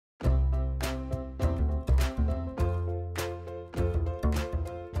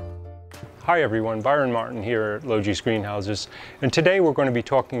Hi everyone, Byron Martin here at Logee's Greenhouses, and today we're going to be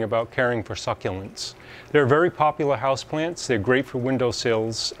talking about caring for succulents. They're very popular houseplants, they're great for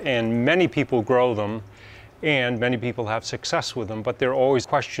windowsills, and many people grow them, and many people have success with them, but there are always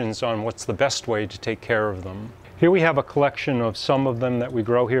questions on what's the best way to take care of them. Here we have a collection of some of them that we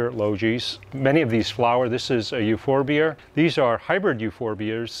grow here at Logee's. Many of these flower. This is a euphorbia. These are hybrid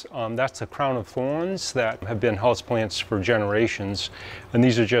euphorbias. That's the crown of thorns that have been houseplants for generations. And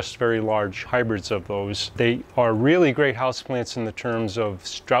these are just very large hybrids of those. They are really great houseplants in the terms of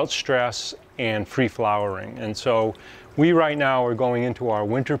drought stress and free flowering. And so we right now are going into our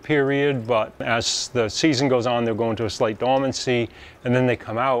winter period, but as the season goes on, they'll go into a slight dormancy, and then they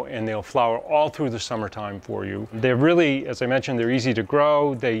come out and they'll flower all through the summertime for you. They're really, as I mentioned, they're easy to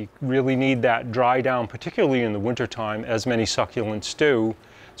grow. They really need that dry down, particularly in the wintertime, as many succulents do.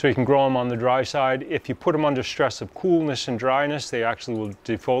 So you can grow them on the dry side. If you put them under stress of coolness and dryness, they actually will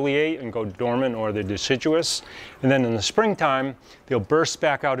defoliate and go dormant, or they're deciduous. And then in the springtime, they'll burst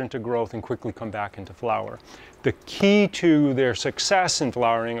back out into growth and quickly come back into flower. The key to their success in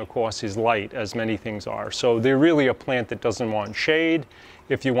flowering, of course, is light, as many things are. So they're really a plant that doesn't want shade.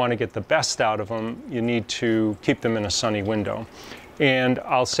 If you want to get the best out of them, you need to keep them in a sunny window. And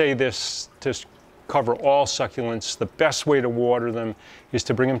I'll say this to cover all succulents: the best way to water them is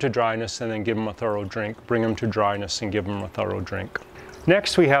to bring them to dryness and then give them a thorough drink. Bring them to dryness and give them a thorough drink.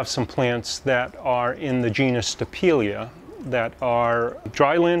 Next, we have some plants that are in the genus Stapelia that are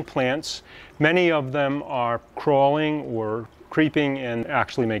dryland plants. Many of them are crawling or creeping and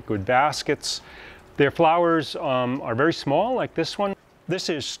actually make good baskets. Their flowers are very small, like this one. This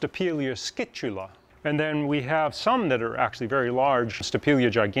is Stapelia scitula. And then we have some that are actually very large.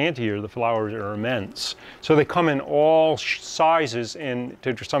 Stapelia gigantea, the flowers are immense. So they come in all sizes and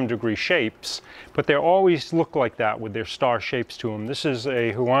to some degree shapes, but they always look like that with their star shapes to them. This is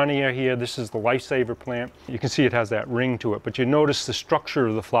a Huania here. This is the lifesaver plant. You can see it has that ring to it, but you notice the structure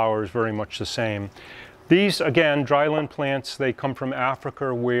of the flower is very much the same. These, again, dryland plants, they come from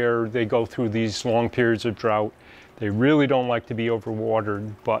Africa, where they go through these long periods of drought. They really don't like to be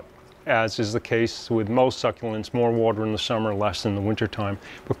overwatered, but as is the case with most succulents, more water in the summer, less in the wintertime,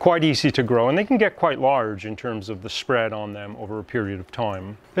 but quite easy to grow, and they can get quite large in terms of the spread on them over a period of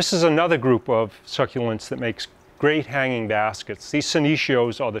time. This is another group of succulents that makes great hanging baskets. These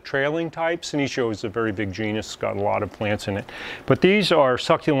senecio are the trailing type. Senecio is a very big genus, it's got a lot of plants in it. But these are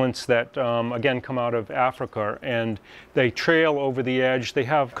succulents that, again, come out of Africa, and they trail over the edge. They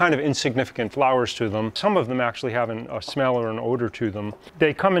have kind of insignificant flowers to them. Some of them actually have a smell or an odor to them.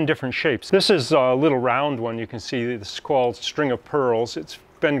 They come in different shapes. This is a little round one. You can see this is called string of pearls. It's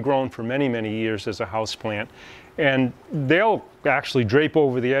been grown for many, many years as a houseplant. And they'll actually drape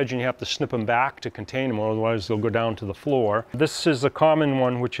over the edge, and you have to snip them back to contain them, otherwise they'll go down to the floor. This is a common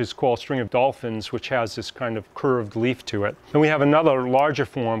one, which is called string of dolphins, which has this kind of curved leaf to it. And we have another larger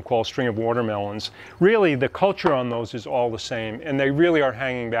form called string of watermelons. Really, the culture on those is all the same, and they really are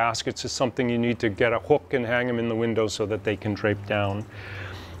hanging baskets. It's something you need to get a hook and hang them in the window so that they can drape down.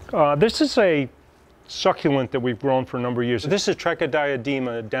 This is a succulent that we've grown for a number of years. This is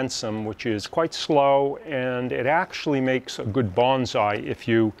Trichodiadema densum, which is quite slow, and it actually makes a good bonsai if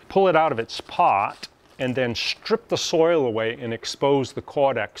you pull it out of its pot and then strip the soil away and expose the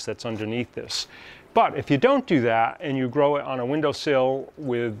caudex that's underneath this. But if you don't do that and you grow it on a windowsill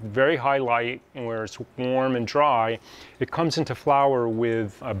with very high light and where it's warm and dry, it comes into flower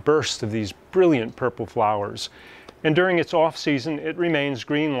with a burst of these brilliant purple flowers. And during its off season, it remains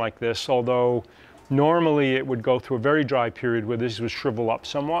green like this, although normally it would go through a very dry period where this would shrivel up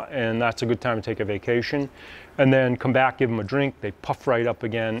somewhat, and that's a good time to take a vacation. And then come back, give them a drink, they puff right up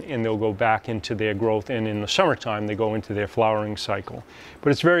again, and they'll go back into their growth, and in the summertime they go into their flowering cycle.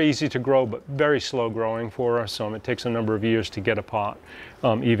 But it's very easy to grow, but very slow growing for us, so it takes a number of years to get a pot,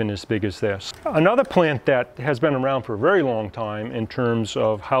 even as big as this. Another plant that has been around for a very long time in terms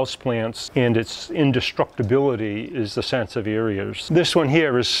of houseplants and its indestructibility is the Sansevierias. This one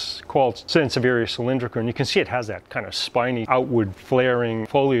here is called Sansevieria cylindrica, and you can see it has that kind of spiny, outward flaring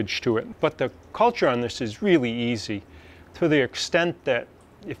foliage to it. But the culture on this is really easy, to the extent that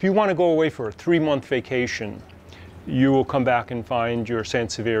if you want to go away for a 3-month vacation, you will come back and find your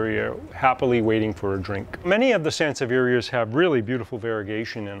Sansevieria happily waiting for a drink. Many of the Sansevierias have really beautiful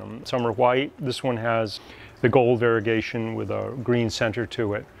variegation in them. Some are white. This one has the gold variegation with a green center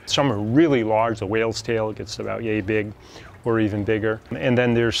to it. Some are really large. The whale's tail, it gets about yay big or even bigger. And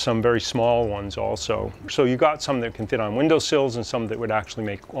then there's some very small ones also. So you got some that can fit on windowsills and some that would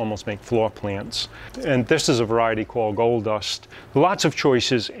actually almost make floor plants. And this is a variety called Gold Dust. Lots of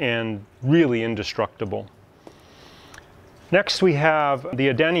choices and really indestructible. Next we have the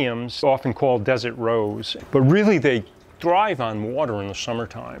adeniums, often called desert rose, but really they thrive on water in the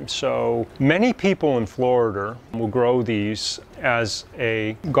summertime. So many people in Florida will grow these as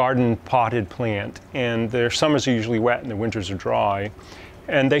a garden potted plant, and their summers are usually wet and their winters are dry.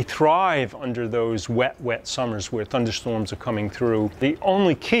 And they thrive under those wet summers where thunderstorms are coming through. The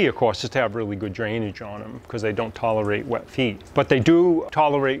only key, of course, is to have really good drainage on them because they don't tolerate wet feet. But they do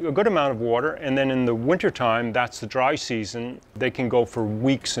tolerate a good amount of water, and then in the wintertime, that's the dry season, they can go for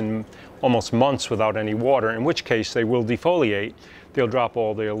weeks and almost months without any water, in which case they will defoliate. They'll drop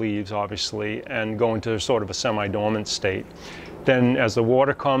all their leaves, obviously, and go into sort of a semi-dormant state. Then as the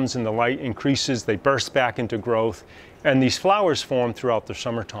water comes and the light increases, they burst back into growth. And these flowers form throughout the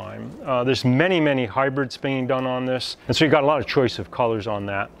summertime. There's many hybrids being done on this, and so you got a lot of choice of colors on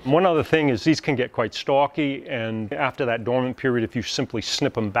that. One other thing is these can get quite stalky, and after that dormant period, if you simply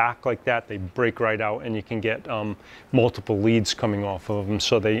snip them back like that, they break right out, and you can get multiple leaves coming off of them,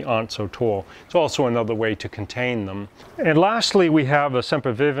 so they aren't so tall. It's also another way to contain them. And lastly, we have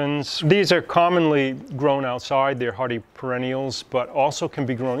sempervivens. These are commonly grown outside. They're hardy perennials, but also can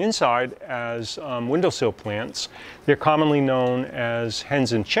be grown inside as windowsill plants. They're commonly known as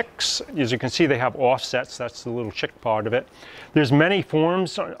hens and chicks. As you can see, they have offsets. That's the little chick part of it. There's many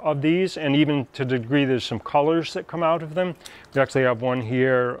forms of these, and even to the degree there's some colors that come out of them. We actually have one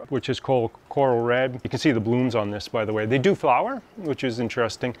here, which is called coral red. You can see the blooms on this, by the way. They do flower, which is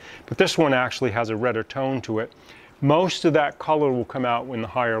interesting, but this one actually has a redder tone to it. Most of that color will come out in the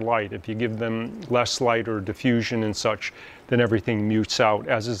higher light. If you give them less light or diffusion and such, then everything mutes out,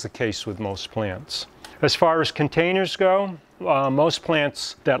 as is the case with most plants. As far as containers go, most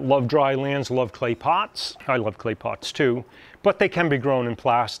plants that love dry lands love clay pots. I love clay pots too, but they can be grown in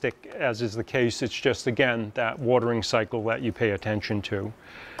plastic, as is the case. It's just, again, that watering cycle that you pay attention to.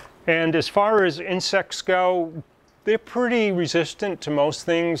 And as far as insects go, they're pretty resistant to most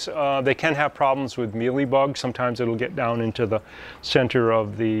things. They can have problems with mealybugs. Sometimes it'll get down into the center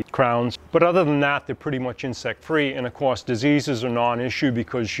of the crowns. But other than that, they're pretty much insect-free. And of course, diseases are non-issue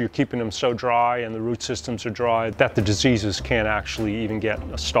because you're keeping them so dry and the root systems are dry that the diseases can't actually even get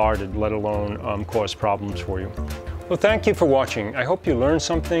started, let alone cause problems for you. Well, thank you for watching. I hope you learned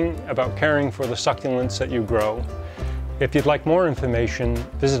something about caring for the succulents that you grow. If you'd like more information,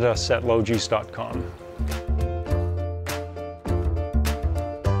 visit us at logees.com.